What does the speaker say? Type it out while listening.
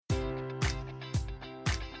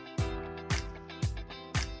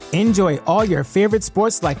Enjoy all your favorite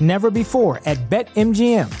sports like never before at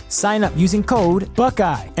BetMGM. Sign up using code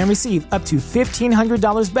Buckeye and receive up to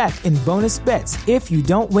 $1,500 back in bonus bets if you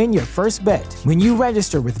don't win your first bet. When you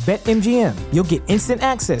register with BetMGM, you'll get instant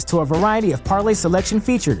access to a variety of parlay selection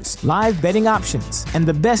features, live betting options, and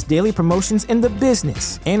the best daily promotions in the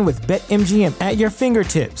business. And with BetMGM at your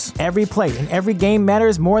fingertips, every play and every game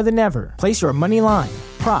matters more than ever. Place your money line,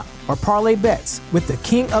 prop, or parlay bets with the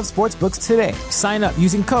king of sportsbooks today. Sign up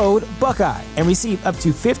using code Buckeye and receive up to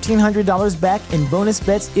 $1,500 back in bonus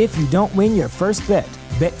bets if you don't win your first bet.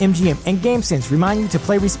 BetMGM and GameSense remind you to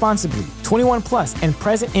play responsibly. 21 plus and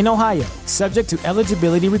present in Ohio, subject to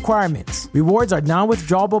eligibility requirements. Rewards are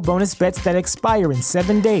non-withdrawable bonus bets that expire in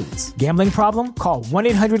 7 days. Gambling problem? Call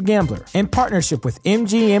 1-800-GAMBLER. In partnership with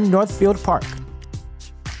MGM Northfield Park.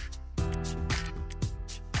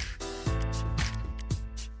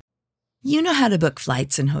 You know how to book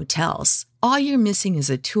flights and hotels. All you're missing is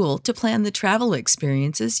a tool to plan the travel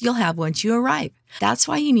experiences you'll have once you arrive. That's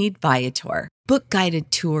why you need Viator. Book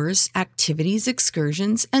guided tours, activities,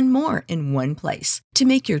 excursions, and more in one place to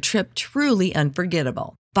make your trip truly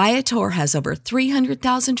unforgettable. Viator has over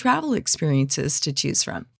 300,000 travel experiences to choose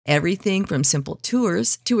from. Everything from simple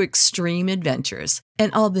tours to extreme adventures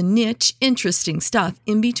and all the niche, interesting stuff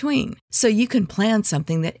in between. So you can plan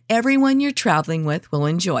something that everyone you're traveling with will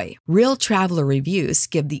enjoy. Real traveler reviews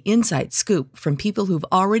give the inside scoop from people who've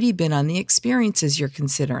already been on the experiences you're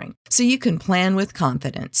considering. So you can plan with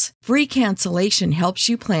confidence. Free cancellation helps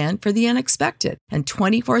you plan for the unexpected. And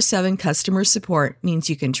 24/7 customer support means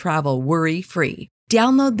you can travel worry-free.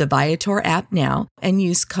 Download the Viator app now and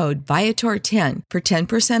use code Viator10 for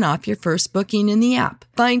 10% off your first booking in the app.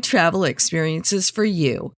 Find travel experiences for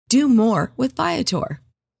you. Do more with Viator.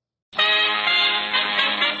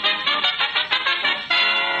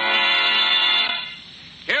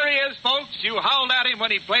 Here he is, folks. You howled at him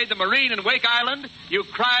when he played the Marine in Wake Island. You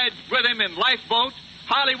cried with him in Lifeboat,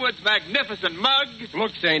 Hollywood's magnificent mug.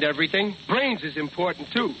 Looks ain't everything. Brains is important,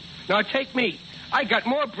 too. Now, take me. I got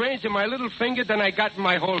more brains in my little finger than I got in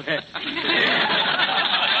my whole head.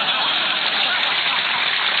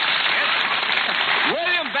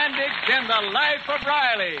 William Bendix in The Life of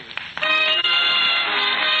Riley.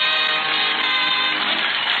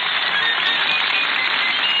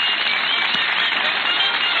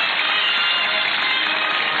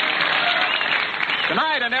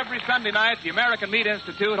 Tonight and every Sunday night, the American Meat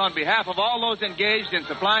Institute, on behalf of all those engaged in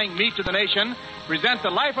supplying meat to the nation, present The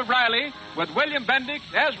Life of Riley with William Bendix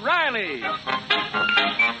as Riley.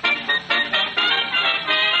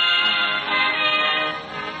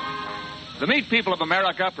 The meat people of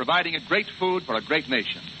America providing a great food for a great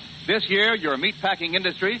nation. This year, your meat packing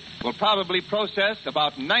industry will probably process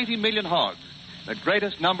about 90 million hogs, the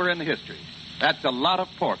greatest number in history. That's a lot of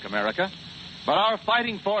pork, America. But our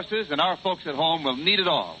fighting forces and our folks at home will need it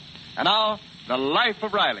all. And now, The Life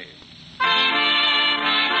of Riley.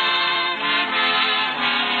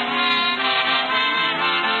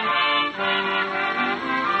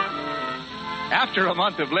 After a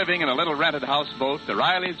month of living in a little rented houseboat, the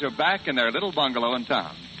Rileys are back in their little bungalow in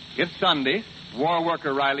town. It's Sunday, war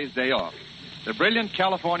worker Riley's day off. The brilliant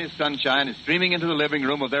California sunshine is streaming into the living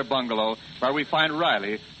room of their bungalow, where we find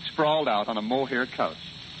Riley sprawled out on a mohair couch.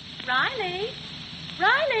 Riley?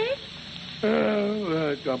 Riley?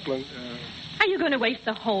 Dumpling. Are you going to waste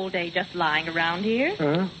the whole day just lying around here?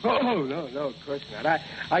 Oh, no, of course not.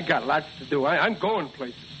 I got lots to do. I'm going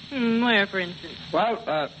places. Where, for instance?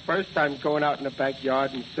 Well, first I'm going out in the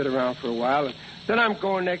backyard and sit around for a while. And then I'm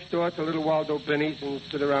going next door to Little Waldo Binny's and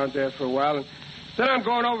sit around there for a while. And then I'm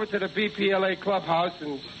going over to the BPLA clubhouse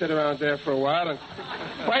and sit around there for a while. And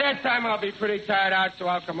by that time I'll be pretty tired out, so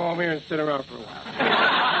I'll come home here and sit around for a while.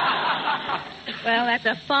 Well, that's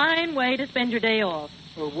a fine way to spend your day off.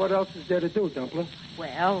 Well, what else is there to do, Dumpling?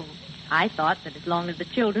 Well, I thought that as long as the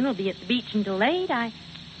children will be at the beach until late, I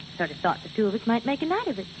sort of thought the two of us might make a night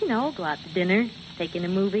of it. You know, go out to dinner, take in a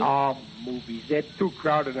movie. Oh, movies. They're too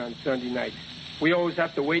crowded on Sunday nights. We always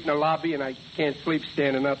have to wait in the lobby, and I can't sleep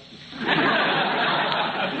standing up.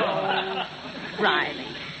 Riley,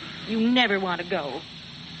 you never want to go.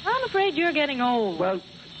 I'm afraid you're getting old. Well,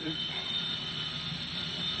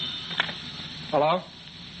 hello?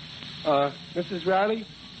 Mrs. Riley?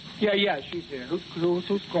 Yeah, she's here.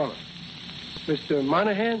 Who's calling? Mr.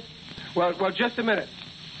 Monahan? Well, just a minute.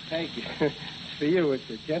 Thank you. For you, it's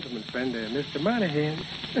a gentleman friend, Mr. Monahan.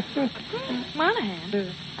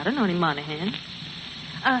 Monahan? I don't know any Monahan.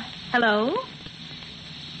 Hello?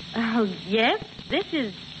 Oh, yes, this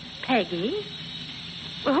is Peggy.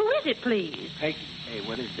 Well, who is it, please? Peggy? Hey,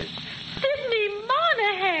 what is this? Sidney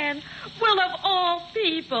Monahan! Well, of all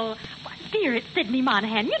people. dear, it's Sidney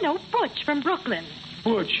Monahan. You know, Butch from Brooklyn.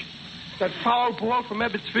 Butch. That foul boy from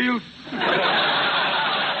Ebbetsfield.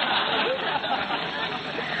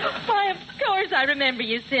 Why, of course I remember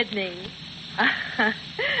you, Sidney.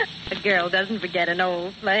 A girl doesn't forget an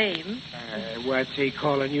old flame. What's he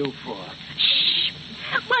calling you for? Shh.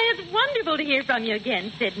 Why, it's wonderful to hear from you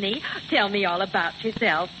again, Sidney. Tell me all about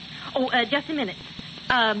yourself. Oh, just a minute.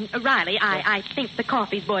 Riley, I think the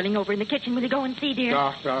coffee's boiling over in the kitchen. Will you go and see, dear?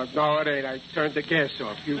 No, it ain't. I turned the gas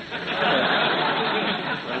off.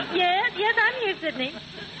 Yes, I'm here, Sidney.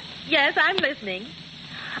 Yes, I'm listening.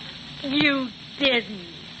 You didn't.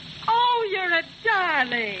 Oh, you're a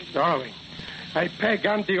darling. Darling? Hey, Peg,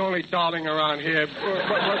 I'm the only darling around here.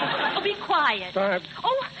 Oh, be quiet.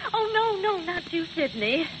 No, not you,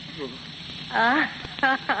 Sidney.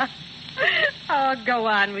 Oh, go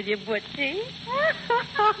on with your Butchie.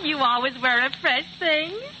 You always wear a fresh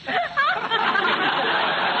thing.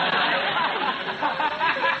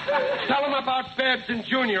 Tell him about Babs and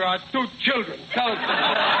Junior, our two children. Tell him.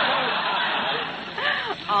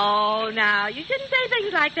 Oh, now, you shouldn't say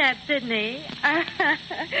things like that, Sidney.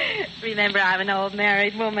 Remember, I'm an old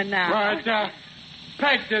married woman now. Right,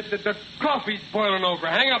 Peg, the coffee's boiling over.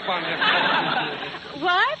 Hang up on him.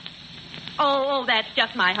 What? Oh, that's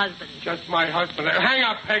just my husband. Just my husband. Hang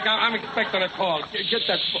up, Peg. I'm expecting a call. Get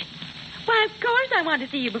that phone. Why, of course I want to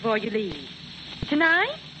see you before you leave.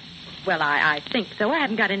 Tonight? Well, I think so. I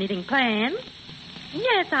haven't got anything planned.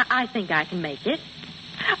 Yes, I think I can make it.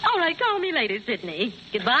 All right, call me later, Sidney.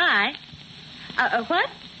 Goodbye. What?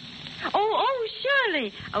 Oh,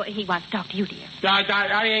 Shirley. Oh, he wants to talk to you, dear.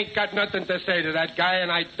 I ain't got nothing to say to that guy,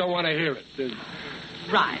 and I don't want to hear it.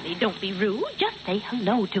 Riley, don't be rude. Just say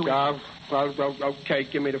hello to him. Well, okay,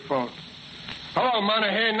 give me the phone. Hello,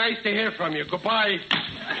 Monahan. Nice to hear from you. Goodbye.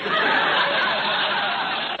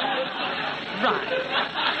 Right.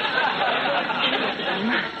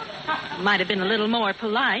 Might have been a little more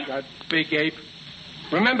polite. That big ape.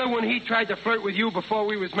 Remember when he tried to flirt with you before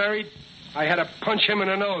we was married? I had to punch him in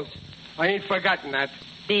the nose. I ain't forgotten that.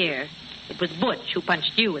 Dear, it was Butch who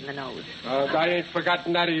punched you in the nose. I ain't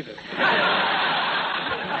forgotten that either.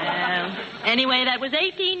 Anyway, that was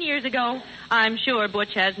 18 years ago. I'm sure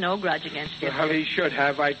Butch has no grudge against you. Well, he should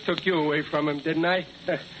have. I took you away from him, didn't I?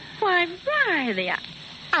 Why, Riley,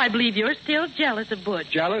 I believe you're still jealous of Butch.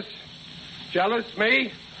 Jealous? Jealous?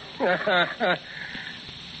 Me?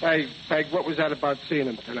 Hey, Peg, what was that about seeing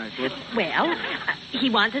him tonight, Butch? Well, he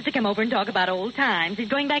wants us to come over and talk about old times. He's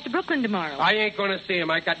going back to Brooklyn tomorrow. I ain't going to see him.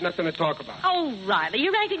 I got nothing to talk about. Oh, Riley,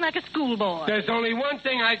 you're acting like a schoolboy. There's only one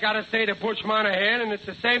thing I got to say to Butch Monahan, and it's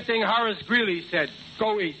the same thing Horace Greeley said.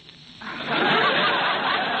 Go east. But,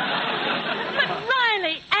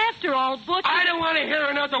 Riley, after all, Butch... I don't want to hear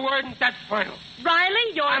another word, and that's final.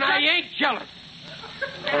 Riley, you're... And I ain't jealous.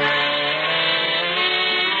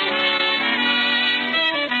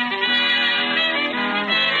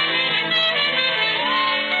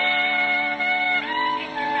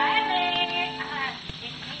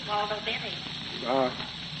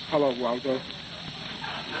 Hello, Waldo.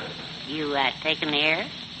 You taking the air?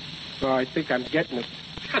 Oh, I think I'm getting it.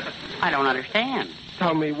 I don't understand.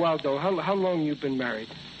 Tell me, Waldo, how long you been married?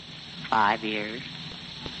 5 years.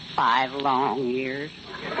 5 long years.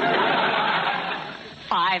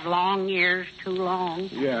 5 long years, too long.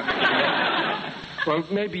 Yeah. Well,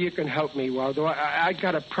 maybe you can help me, Waldo. I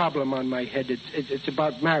got a problem on my head. It's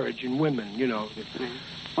about marriage and women, you know.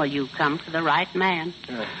 Well, you've come to the right man.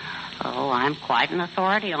 Oh, I'm quite an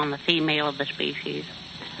authority on the female of the species.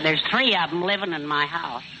 There's 3 of them living in my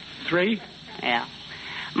house. 3? Yeah.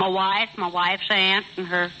 My wife's aunt, and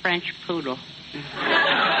her French poodle.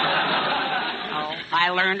 I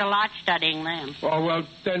learned a lot studying them. Oh, well,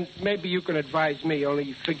 then maybe you can advise me,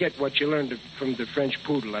 only forget what you learned from the French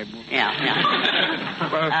poodle.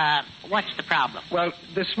 Yeah. What's the problem? Well,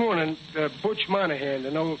 this morning, Butch Monahan,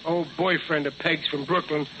 an old boyfriend of Peg's from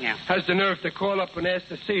Brooklyn, has the nerve to call up and ask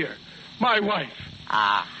to see her. My wife.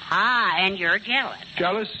 Aha, and you're jealous.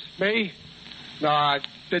 Jealous? Me? No,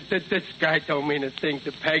 this guy don't mean a thing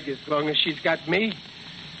to Peg as long as she's got me.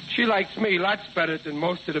 She likes me lots better than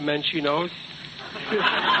most of the men she knows.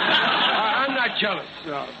 I'm not jealous.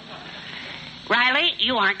 No. Riley,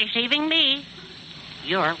 you aren't deceiving me.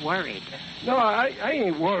 You're worried. No, I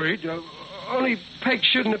ain't worried. Only Peg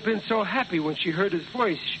shouldn't have been so happy when she heard his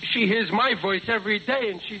voice. She hears my voice every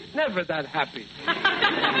day, and she's never that happy.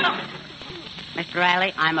 Mr.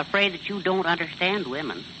 Riley, I'm afraid that you don't understand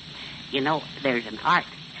women. You know, there's an art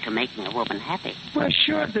to making a woman happy. Well,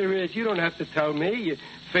 sure there is. You don't have to tell me. You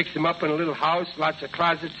fix them up in a little house, lots of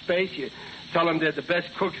closet space. You tell them they're the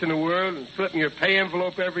best cooks in the world and slip them your pay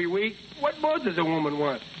envelope every week. What more does a woman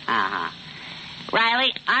want? Uh-huh.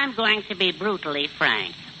 Riley, I'm going to be brutally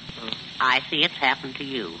frank. I see it's happened to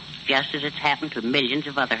you, just as it's happened to millions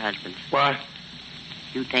of other husbands. What?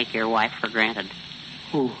 You take your wife for granted.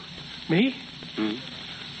 Who? Me?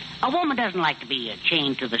 A woman doesn't like to be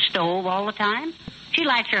chained to the stove all the time. She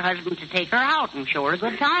likes her husband to take her out and show her a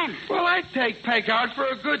good time. Well, I take Peg out for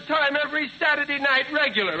a good time every Saturday night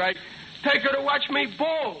regular. I take her to watch me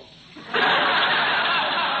bowl.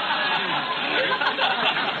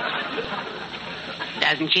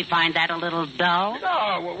 Doesn't she find that a little dull?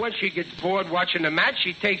 No, well, when she gets bored watching the match,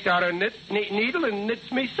 she takes out her needle and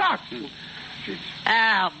knits me socks.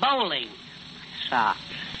 Bowling. Socks.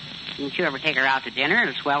 Didn't you ever take her out to dinner at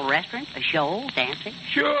a swell restaurant, a show, dancing?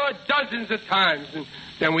 Sure, dozens of times. And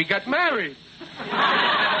then we got married.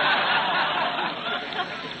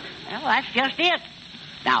 Well, that's just it.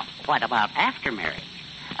 Now, what about after marriage?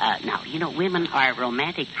 Now, you know, women are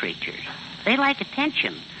romantic creatures. They like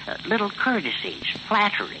attention, little courtesies,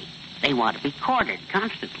 flattery. They want to be courted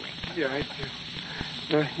constantly. Yeah, I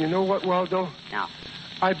do. You know what, Waldo? No.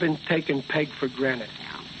 I've been taking Peg for granted.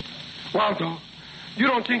 No. Waldo, you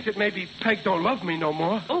don't think that maybe Peg don't love me no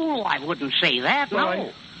more? Oh, I wouldn't say that.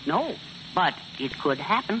 Well, No. But it could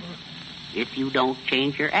happen if you don't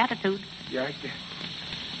change your attitude. Yeah,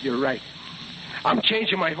 you're right. I'm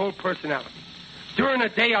changing my whole personality. During the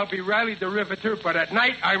day, I'll be Riley the Riveter, but at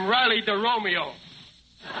night, I'm Riley the Romeo.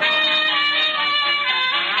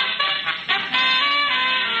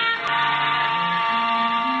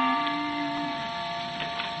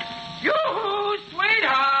 Yoo-hoo,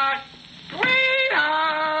 sweetheart!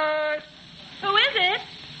 Sweetheart! Who is it?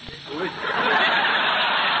 Wait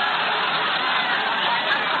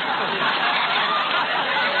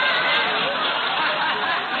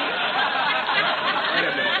a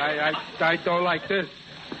minute, I don't like this.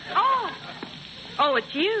 Oh,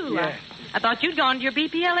 it's you. Yeah. I thought you'd gone to your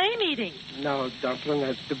BPLA meeting. No,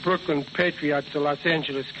 Dumpling, the Brooklyn Patriots of Los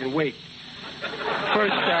Angeles can wait.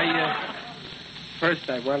 First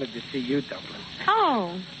I wanted to see you, Dumpling.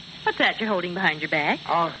 Oh, what's that you're holding behind your back?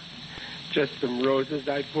 Oh, just some roses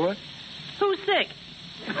I bought. Who's sick?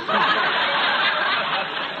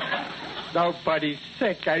 Nobody's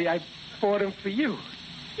sick. I bought them for you.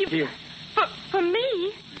 Here. For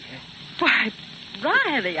me? Why,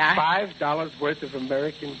 Riley, $5 worth of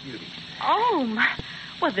American Beauty. Oh, my.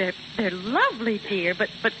 Well, they're lovely, dear, but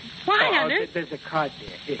why on earth? There's a card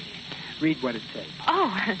there. Here. Read what it says.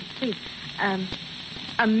 Oh, let's see.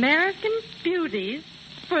 American Beauties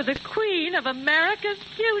for the Queen of America's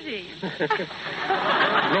Beauties.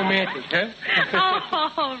 Romantic, huh?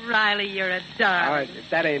 Oh, Riley, you're a darling.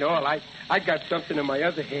 That ain't all. I got something in my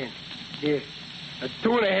other hand. Here. A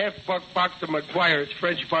 $2.50 box of McGuire's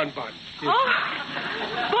French bonbons. Here. Oh,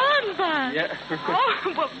 bonbons. Yeah.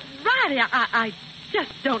 Oh, well, Riley, I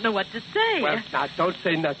just don't know what to say. Well, now, don't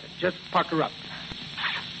say nothing. Just pucker up.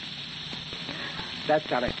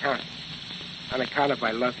 That's on account. On account of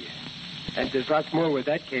I love you. And there's lots more where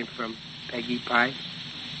that came from, Peggy Pie.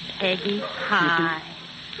 Peggy Pie.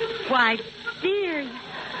 Why, dear.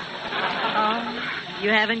 Oh,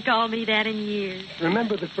 you haven't called me that in years.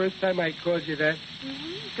 Remember the first time I called you that?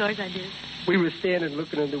 Mm-hmm. Of course I do. We were standing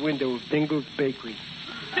looking in the window of Dingle's Bakery.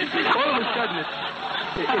 All of a sudden, it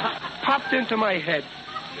popped into my head.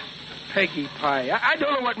 Peggy Pie. I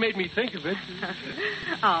don't know what made me think of it.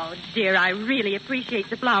 Oh, dear, I really appreciate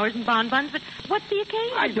the flowers and bonbons, but what's the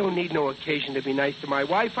occasion? I don't need no occasion to be nice to my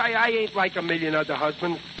wife. I ain't like a million other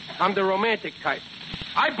husbands. I'm the romantic type.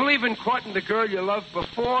 I believe in courting the girl you love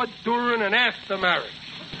before, during, and after marriage.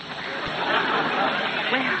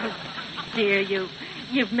 Well, dear,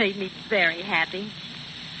 you've made me very happy.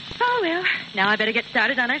 Oh, well, now I better get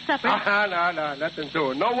started on our supper. No, nothing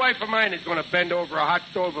doing. No wife of mine is going to bend over a hot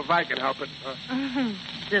stove if I can help it.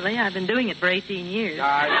 Silly, I've been doing it for 18 years.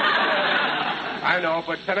 I know,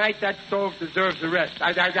 but tonight that stove deserves a rest.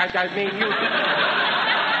 I mean, you...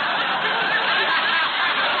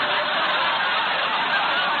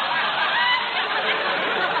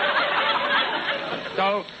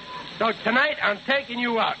 So tonight I'm taking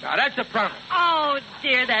you out. Now, that's a promise. Oh,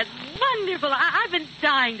 dear, that's wonderful. I've been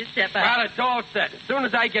dying to step out. Well, it's all set. As soon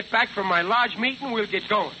as I get back from my lodge meeting, we'll get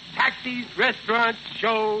going. Taxis, restaurants,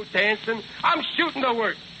 show, dancing. I'm shooting the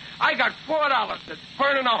works. I got $4 that's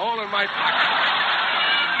burning a hole in my pocket.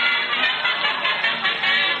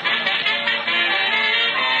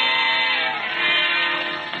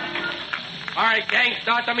 All right, gang,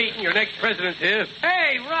 start the meeting. Your next president's here.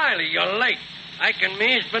 Hey, Riley, you're late. Ike and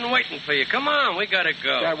me has been waiting for you. Come on, we gotta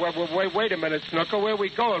go. Wait a minute, Snooker. Where are we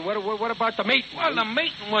going? What about the meeting? Well, the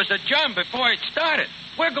meeting was adjourned before it started.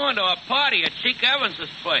 We're going to a party at Chic Evans's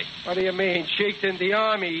place. What do you mean? Sheik's in the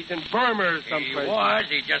army. He's in Burma or someplace.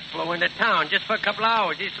 He just flew into town just for a couple of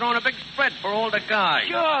hours. He's throwing a big spread for all the guys.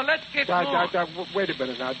 Sure, let's get going. Wait a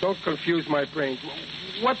minute now. Don't confuse my brains.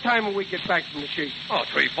 What time will we get back from the Sheik?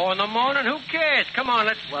 3, 4 in the morning. Who cares? Come on,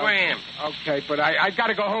 let's scram. Okay, but I got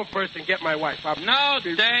to go home first and get my wife. No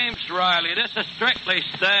dames, Riley. This is strictly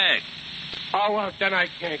stag. Oh, well, then I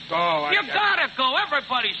can't go. You gotta go.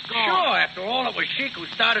 Everybody's going. Sure, after all, it was Sheik who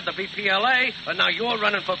started the BPLA, but now you're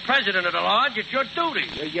running for president of the lodge. It's your duty.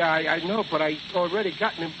 Yeah, I know, but I already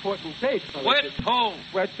got an important date. With who?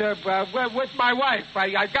 With my wife.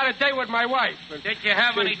 I got a date with my wife. Did you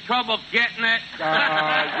have any trouble getting it?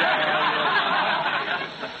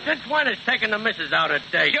 Since when is taking the missus out a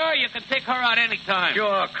date? Sure, you can take her out anytime.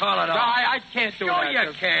 Sure, call it off. No, I can't do that. Sure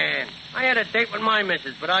you can. I had a date with my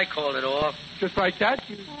missus, but I called it off. Just like that?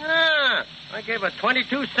 Yeah. I gave her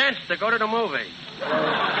 22 cents to go to the movie.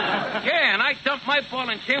 Yeah, and I dumped my ball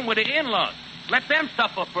and chain with the in-laws. Let them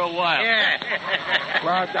suffer for a while. Yeah.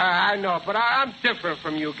 Well, I know, but I'm different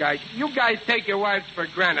from you guys. You guys take your wives for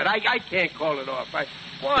granted. I can't call it off. Why,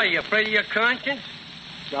 are you afraid of your conscience?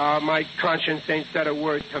 My conscience ain't said a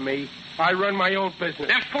word to me. I run my own business.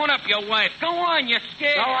 Then phone up your wife. Go on, you're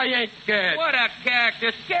scared. No, I ain't scared. What a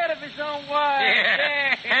character. Scared of his own wife.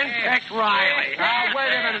 Yeah. Henpeck's Riley.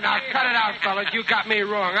 Wait a minute now. Cut it out, fellas. You got me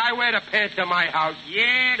wrong. I wear the pants in my house.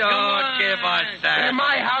 Yeah, Don't give us that. In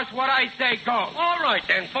my house, what I say goes. All right,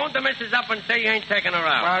 then. Phone the missus up and say you ain't taking her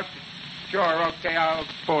out. Well, sure, okay. I'll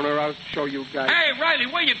phone her. I'll show you guys. Hey, Riley,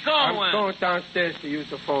 where you going? I'm going downstairs to use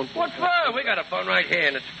the phone. What for? We got a phone right here,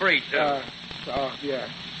 and it's free, too. Yeah.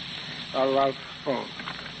 I'll phone.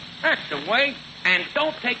 That's the way. And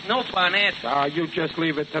don't take no for an answer. You just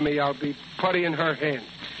leave it to me. I'll be putty in her hands.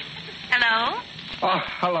 Hello? Oh,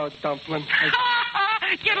 hello, Dumpling.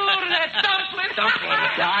 Get a load of that dumpling.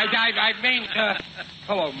 I mean,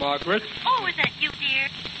 hello, Margaret. Oh, is that you, dear?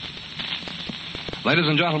 Ladies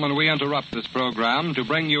and gentlemen, we interrupt this program to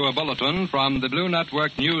bring you a bulletin from the Blue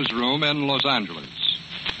Network newsroom in Los Angeles.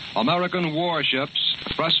 American warships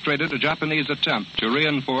frustrated a Japanese attempt to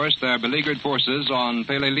reinforce their beleaguered forces on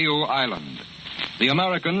Peleliu Island. The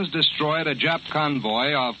Americans destroyed a Jap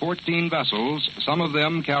convoy of 14 vessels, some of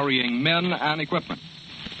them carrying men and equipment.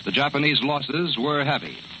 The Japanese losses were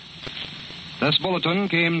heavy. This bulletin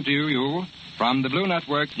came to you from the Blue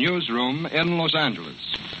Network newsroom in Los Angeles.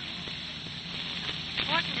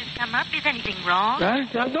 What did it come up? Is anything wrong?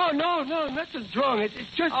 No, nothing's wrong. It's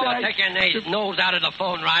just that take your nose out of the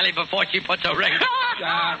phone, Riley, before she puts a ring.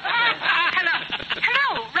 Hello,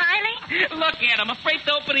 Riley? Look at him, afraid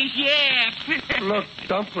to open his yap. Look,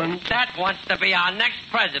 Dumpling. That wants to be our next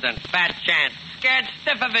president, Fat Chance. Scared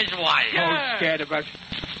stiff of his wife. Oh, scared of us.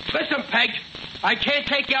 Listen, Peg, I can't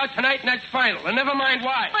take you out tonight, and that's final. And never mind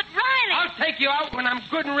why. But, Riley... I'll take you out when I'm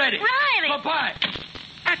good and ready. Riley! Bye-bye.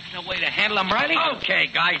 That's the way to handle him, Riley. Okay,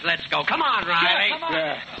 guys, let's go. Come on, Riley. Yeah, come on.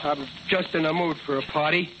 Yeah, I'm just in the mood for a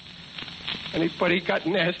party. Anybody got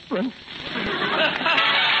an aspirin?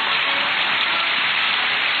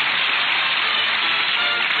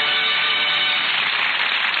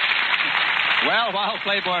 Well, while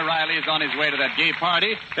Playboy Riley is on his way to that gay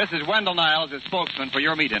party, this is Wendell Niles as spokesman for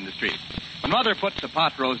your meat industry. When Mother puts the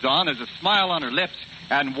pot roast on, there's a smile on her lips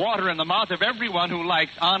and water in the mouth of everyone who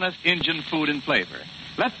likes honest Injun food and flavor.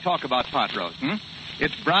 Let's talk about pot roast,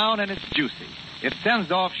 It's brown and it's juicy. It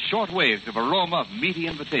sends off short waves of aroma of meaty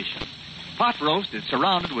invitation. Pot roast is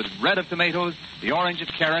surrounded with red of tomatoes, the orange of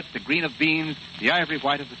carrots, the green of beans, the ivory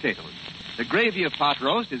white of potatoes. The gravy of pot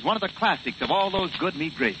roast is one of the classics of all those good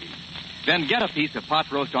meat gravies. Then get a piece of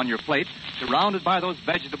pot roast on your plate, surrounded by those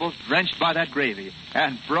vegetables, drenched by that gravy.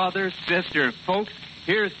 And brother, sister, folks,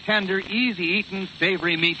 here's tender, easy-eating,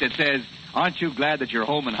 savory meat that says, aren't you glad that you're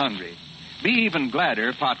home and hungry? Be even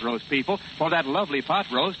gladder, pot roast people, for that lovely pot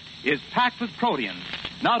roast is packed with proteins.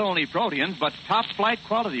 Not only proteins, but top-flight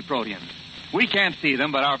quality proteins. We can't see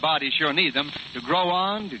them, but our bodies sure need them to grow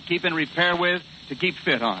on, to keep in repair with, to keep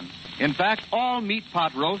fit on. In fact, all meat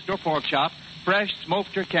pot roast or pork chop, fresh,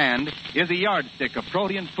 smoked, or canned, is a yardstick of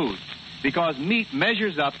protein food because meat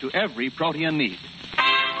measures up to every protein need.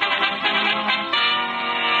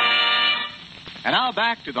 And now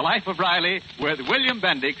back to The Life of Riley with William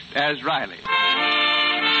Bendix as Riley.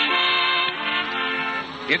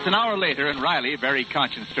 It's an hour later, and Riley, very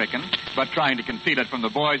conscience-stricken, but trying to conceal it from the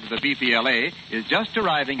boys of the BPLA, is just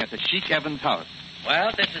arriving at the Chic Evans house.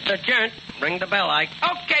 Well, this is the gent. Ring the bell, Ike.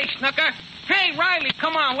 Okay, Snooker. Hey, Riley,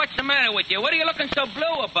 come on. What's the matter with you? What are you looking so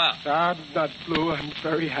blue about? I'm not blue. I'm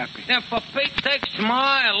very happy. Then for Pete's sake,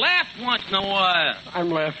 smile. Laugh once in a while. I'm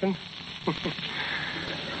laughing.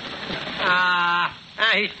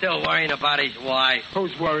 He's still worrying about his wife.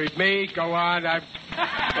 Who's worried? Me? Go on. Hiya,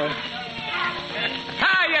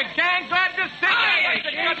 gang. Glad to see you. It's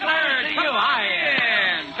a good to see you.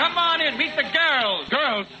 Hiya. Come on in. Meet the girls.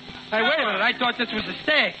 Girls? Hey, wait a minute. I thought this was a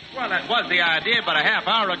stag. Well, that was the idea about a half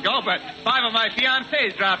hour ago, but 5 of my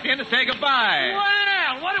fiancés dropped in to say goodbye.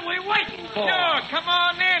 Well, what are we waiting for? Sure, come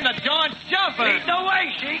on in. The joint's jumping. Lead the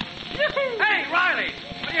way, Sheik. Hey, Riley,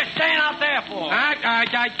 what are you staying out there for?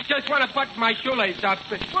 I just want to button my shoelace up.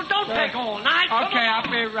 Well, don't take all night. Come Okay, on. I'll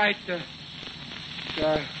be right.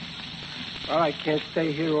 Well, I can't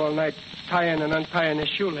stay here all night tying and untying the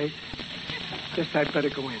shoelace. Guess I'd better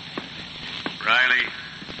go in. Riley,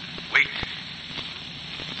 wait.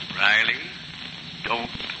 Riley, don't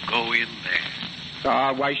go in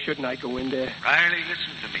there. Why shouldn't I go in there? Riley,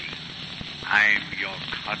 listen to me. I'm your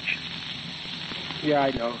conscience. Yeah,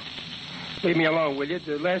 I know. Leave me alone, will you?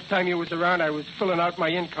 The last time you was around, I was filling out my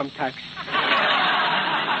income tax.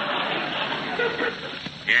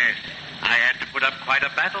 Yes, I had to put up quite a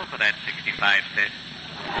battle for that 65 cents.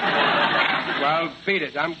 Well, beat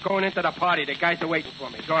it. I'm going into the party. The guys are waiting for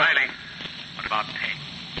me. Go on. Riley, what about Peg?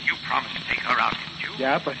 You promised to take her out, didn't you?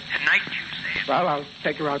 Yeah, but... Tonight, you said. Well, I'll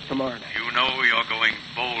take her out tomorrow night. You know you're going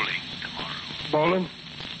bowling tomorrow. Bowling?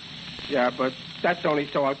 Yeah, but that's only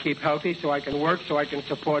so I'll keep healthy, so I can work, so I can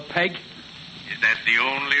support Peg. Is that the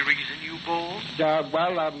only reason you bowl?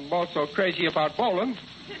 Well, I'm also crazy about bowling.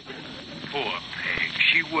 Poor Peg.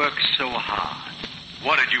 She works so hard.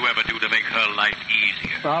 What did you ever do to make her life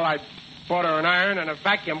easier? Well, I bought her an iron and a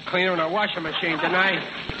vacuum cleaner and a washing machine, didn't I?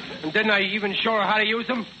 And didn't I even show her how to use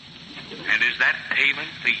them? And is that payment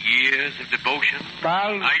for years of devotion?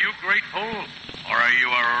 Well... Are you grateful, or are you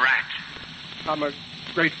a rat? I'm a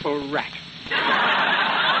grateful rat. Was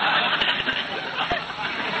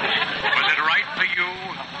it right for you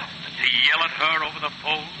to yell at her over the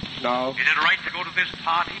phone? No. Is it right to go to this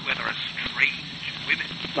party where there are strange women?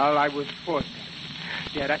 Well, I was forced.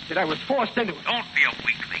 Yeah, that's it. I was forced into it. Don't be a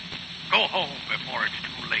weakling. Go home before it's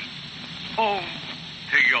too late. Home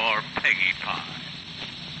to your Peggy pie.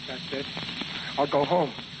 That's it. I'll go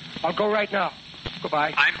home. I'll go right now.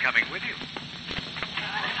 Goodbye. I'm coming with you.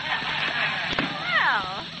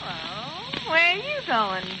 Well, hello. Where are you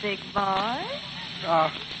going, big boy?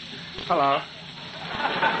 Hello.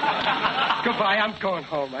 Goodbye. I'm going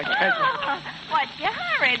home. I can't... Oh, what's your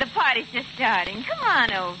hurry? The party's just starting. Come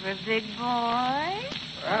on over, big boy.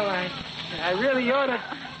 Well, I really ought to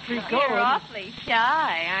be going. You're awfully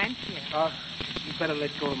shy, aren't you? You better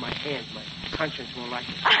let go of my hand. My conscience won't like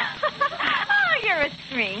it. Oh, you're a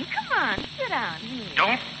scream. Come on, sit down here.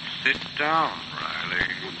 Don't sit down, Riley.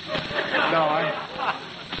 No,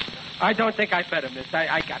 I don't think I better, miss.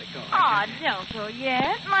 I gotta go. Oh, don't go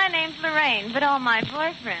yet. My name's Lorraine, but all my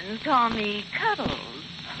boyfriends call me Cuddles.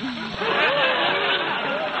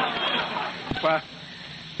 Well,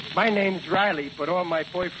 my name's Riley, but all my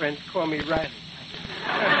boyfriends call me Riley.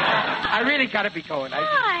 I really gotta be going.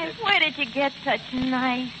 Why, where did you get such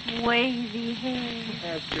nice, wavy hair?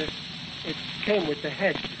 It came with the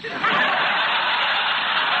head.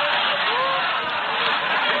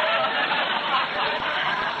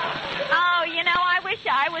 Oh, you know, I wish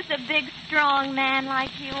I was a big, strong man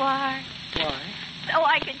like you are. Why? So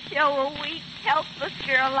I could show a weak, helpless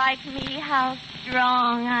girl like me how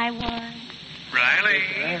strong I was. Riley.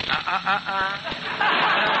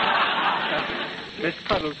 Miss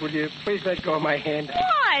Cuddles, will you please let go of my hand?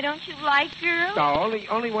 Why? Don't you like girls? No,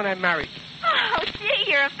 only when I'm married. Oh, gee,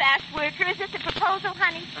 you're a fast worker. Is this a proposal,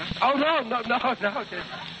 honey? Oh, no. There's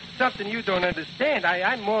something you don't understand.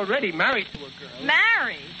 I'm already married to a girl.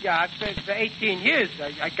 Married? Yeah, I've been for 18 years.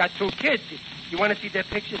 I got 2 kids. You want to see their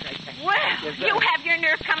pictures? Well, Yes, you have your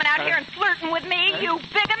nerve coming out here and flirting with me, you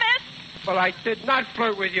bigamist. Well, I did not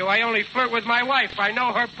flirt with you. I only flirt with my wife. I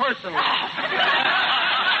know her personally.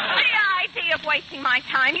 The idea of wasting my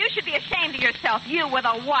time. You should be ashamed of yourself, you with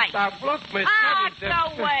a wife. Now, look, Miss Ah,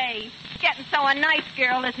 Cuddles. go away. Getting so a nice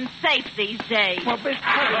girl isn't safe these days. Well, Miss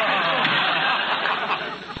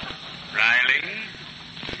Riley,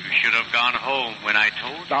 you should have gone home when I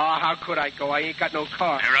told you. Oh, how could I go? I ain't got no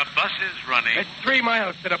car. There are buses running. It's 3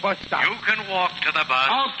 miles to the bus stop. You can walk to the bus.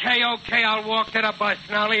 Okay, I'll walk to the bus.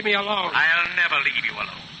 Now leave me alone. I'll never leave you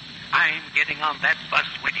alone. I'm getting on that bus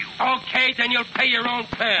with you. Okay, then you'll pay your own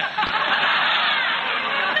fare.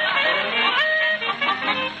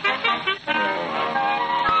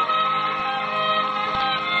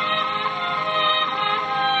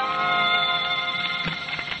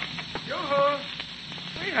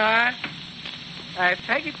 Sweetheart.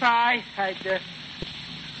 Peggy Pie.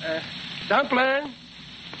 Dumpling.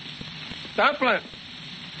 Dumpling.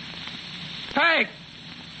 Peg.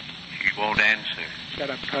 She won't answer. Shut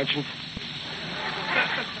up, Conscience.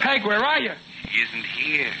 Peg, where are you? She isn't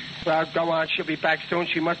here. Well, go on. She'll be back soon.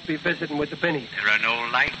 She must be visiting with the Binnies. There are no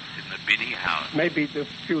lights in the Binney house. Maybe the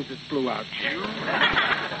fuses blew out.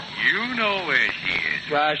 You know where she is.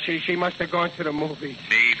 Well, she must have gone to the movies.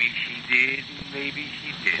 Maybe she did, maybe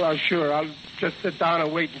she didn't. Well, sure. I'll just sit down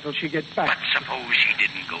and wait until she gets back. But suppose she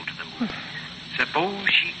didn't go to the movies. Suppose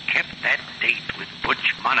she kept that date with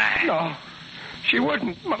Butch Monahan. No, she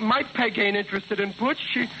wouldn't. My Peg ain't interested in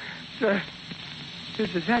Butch.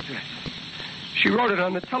 Here's his address. She wrote it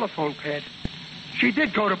on the telephone pad. She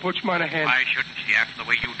did go to Butch Monahan. Why shouldn't she, after the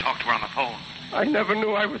way you talked to her on the phone? I never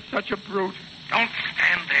knew I was such a brute. Don't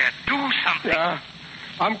stand there. Do something. Yeah.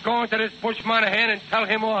 I'm going to this Butch Monahan and tell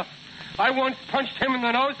him off. I once punched him in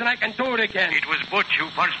the nose, and I can do it again. It was Butch who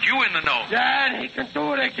punched you in the nose. Yeah, and he can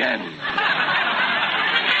do it again.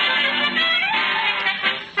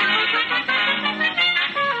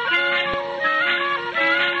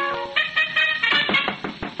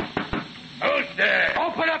 Who's there?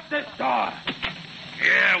 Open up this door.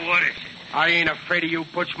 Yeah, what is it? I ain't afraid of you,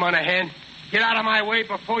 Butch Monahan. Get out of my way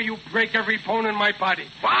before you break every bone in my body.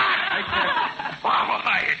 What?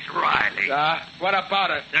 Why, it's Riley. What about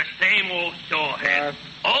it? The same old sorehead.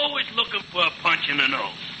 Always looking for a punch in the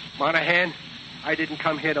nose. Monahan, I didn't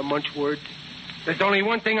come here to munch words. There's only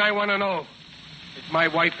one thing I want to know. Is my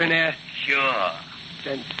wife in there? Sure.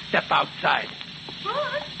 Then step outside.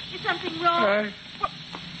 What? Is something wrong?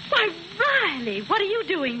 Why, Riley, what are you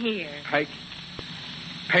doing here?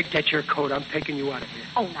 Peg, get your coat. I'm taking you out of here.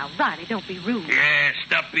 Oh, now, Riley, don't be rude. Yeah,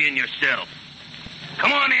 stop being yourself.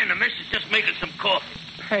 Come on in. The missus just making some coffee.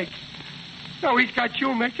 Peg. No, he's got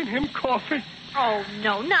you making him coffee. Oh,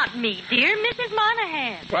 no, not me, dear. Mrs.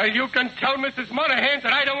 Monahan. Well, you can tell Mrs. Monahan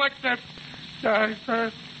that I don't want to...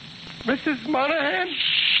 Mrs. Monahan?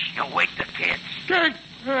 Shh, you wake the kids.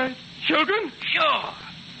 Children? Sure.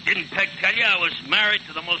 Didn't Peg tell you I was married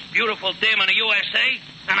to the most beautiful dame in the USA?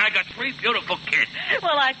 And I got 3 beautiful kids.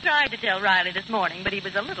 Well, I tried to tell Riley this morning, but he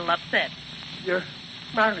was a little upset. You're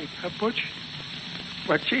married, Butch?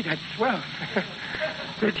 Well, gee, that's swell.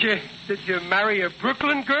 Did you marry a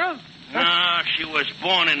Brooklyn girl? No, she was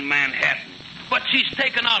born in Manhattan. But she's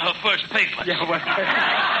taken out her first papers. Yeah, well...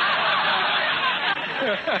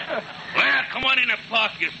 Well, come on in and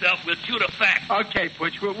park yourself. We'll chew the facts. Okay,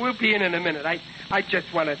 Butch. We'll be in a minute. I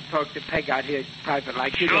just want to talk to Peg out here private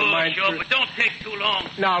like you don't mind. Sure, but don't take too long.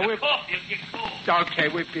 No, the coffee will get cold. Okay,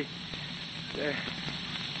 we'll be...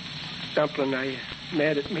 Dumpling, are you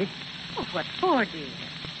mad at me? Oh, what for, dear?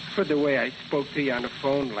 For the way I spoke to you on the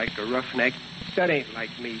phone like a roughneck. That ain't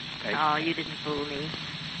like me, Peg. Oh, you didn't fool me.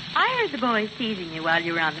 I heard the boys teasing you while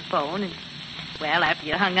you were on the phone, and, well, after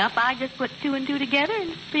you hung up, I just put 2 and 2 together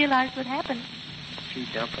and realized what happened. Gee,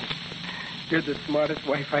 Dumpling, you're the smartest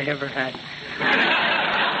wife I ever had.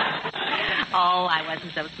 Oh, I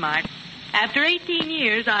wasn't so smart. After 18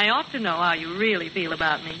 years, I ought to know how you really feel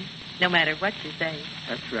about me, no matter what you say.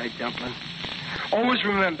 That's right, Dumpling. Always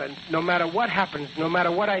remember, no matter what happens, no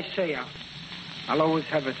matter what I say, I'll always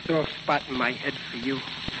have a soft spot in my head for you.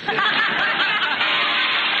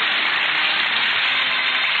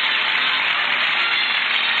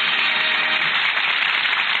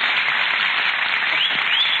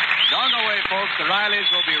 Don't go away, folks. The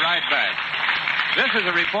Rileys will be right back. This is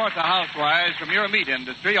a report to housewives from your meat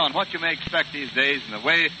industry on what you may expect these days in the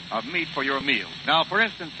way of meat for your meals. Now, for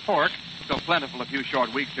instance, pork, so plentiful a few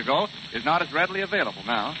short weeks ago, is not as readily available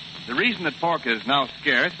now. The reason that pork is now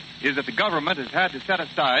scarce is that the government has had to set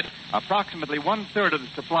aside approximately 1/3 of the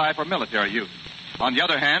supply for military use. On the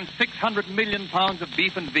other hand, 600 million pounds of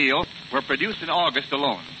beef and veal were produced in August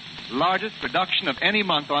alone, the largest production of any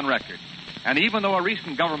month on record. And even though a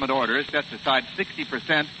recent government order sets aside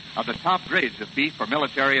 60% of the top grades of beef for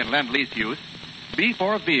military and Lend-Lease use, beef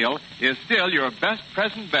or veal is still your best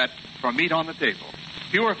present bet for meat on the table.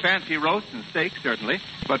 Fewer fancy roasts and steaks, certainly,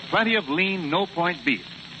 but plenty of lean, no-point beef.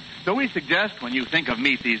 So we suggest when you think of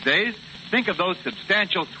meat these days, think of those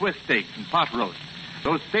substantial Swiss steaks and pot roasts,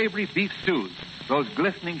 those savory beef stews, those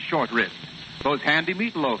glistening short ribs, those handy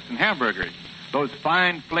meatloafs and hamburgers, those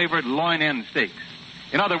fine flavored loin end steaks.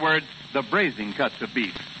 In other words, the braising cuts of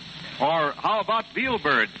beef. Or how about veal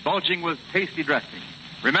birds bulging with tasty dressing?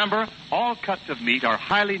 Remember, all cuts of meat are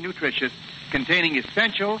highly nutritious, containing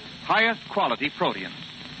essential, highest quality protein.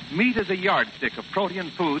 Meat is a yardstick of protein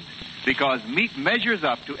foods because meat measures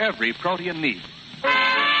up to every protein need.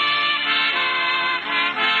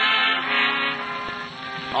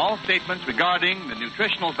 All statements regarding the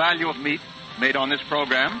nutritional value of meat made on this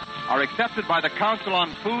program are accepted by the Council on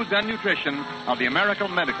Foods and Nutrition of the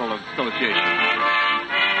American Medical Association.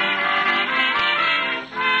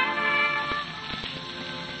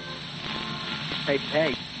 Hey,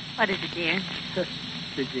 Peg. What is it, dear?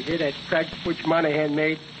 Did you hear that crack Butch Monahan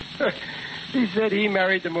made? He said he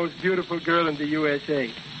married the most beautiful girl in the USA.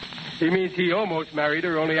 He means he almost married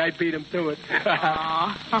her, only I beat him to it.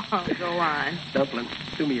 Oh, go on. Dumplin',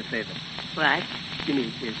 do me a favor. What? Give me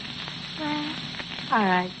a kiss. Well, all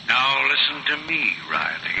right. Now listen to me,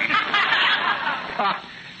 Riley.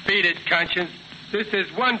 Beat it, Conscience. This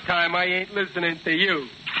is one time I ain't listening to you.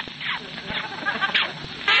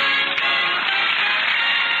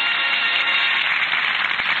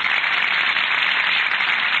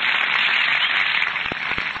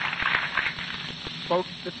 Folks,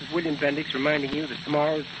 this is William Bendix reminding you that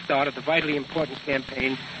tomorrow is the start of the vitally important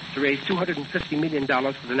campaign to raise $250 million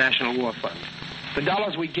for the National War Fund. The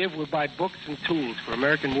dollars we give will buy books and tools for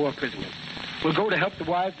American war prisoners. Will go to help the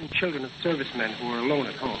wives and children of servicemen who are alone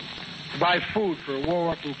at home. To buy food for a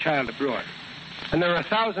war-orphaned child abroad. And there are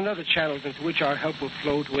 1,000 other channels into which our help will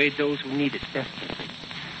flow to aid those who need it desperately.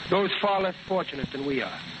 Those far less fortunate than we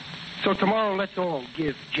are. So tomorrow, let's all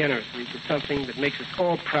give generously to something that makes us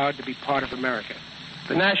all proud to be part of America.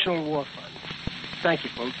 The National War Fund. Thank you,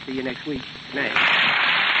 folks. See you next week. Good night.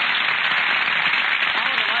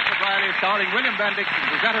 Riley, starring William Bendix and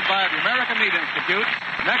presented by the American Meat Institute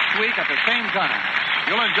next week at the same time.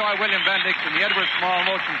 You'll enjoy William Bendix in the Edward Small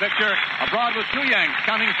motion picture Abroad with Two Yanks,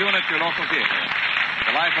 coming soon at your local theater.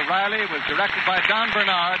 The Life of Riley was directed by Don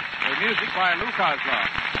Bernard with music by Lou Kozlov.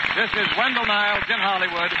 This is Wendell Niles in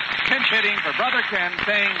Hollywood, pinch hitting for Brother Ken,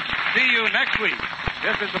 saying, see you next week.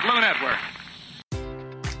 This is the Blue Network.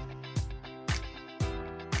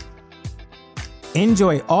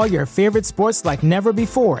 Enjoy all your favorite sports like never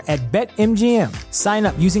before at BetMGM. Sign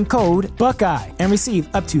up using code Buckeye and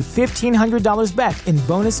receive up to $1,500 back in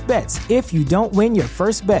bonus bets if you don't win your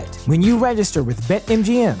first bet. When you register with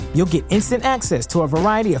BetMGM, you'll get instant access to a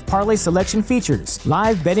variety of parlay selection features,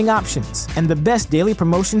 live betting options, and the best daily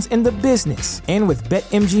promotions in the business. And with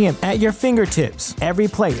BetMGM at your fingertips, every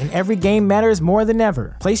play and every game matters more than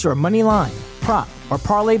ever. Place your money line, prop, or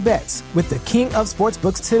parlay bets with the king of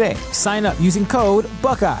sportsbooks today. Sign up using code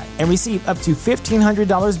Buckeye and receive up to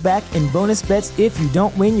 $1,500 back in bonus bets if you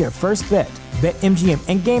don't win your first bet. BetMGM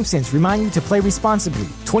and GameSense remind you to play responsibly.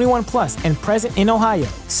 21 plus and present in Ohio,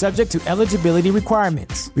 subject to eligibility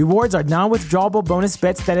requirements. Rewards are non-withdrawable bonus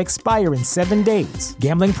bets that expire in 7 days.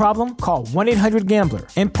 Gambling problem? Call 1-800-GAMBLER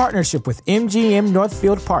in partnership with MGM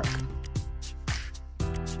Northfield Park.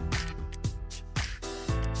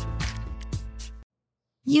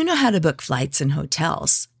 You know how to book flights and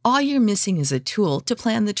hotels. All you're missing is a tool to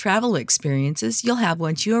plan the travel experiences you'll have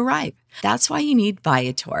once you arrive. That's why you need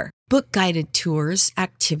Viator. Book guided tours,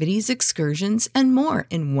 activities, excursions, and more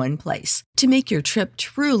in one place to make your trip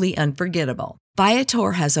truly unforgettable.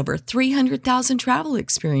 Viator has over 300,000 travel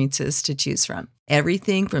experiences to choose from.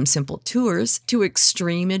 Everything from simple tours to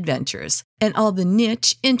extreme adventures and all the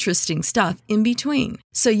niche, interesting stuff in between.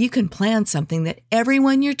 So you can plan something that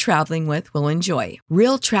everyone you're traveling with will enjoy.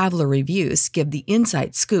 Real traveler reviews give the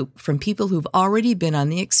inside scoop from people who've already been on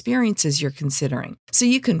the experiences you're considering. So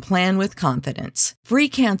you can plan with confidence. Free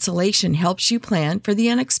cancellation helps you plan for the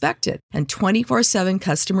unexpected. And 24/7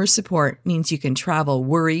 customer support means you can travel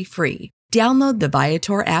worry-free. Download the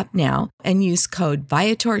Viator app now and use code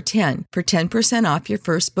Viator10 for 10% off your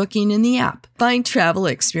first booking in the app. Find travel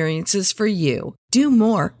experiences for you. Do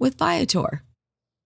more with Viator.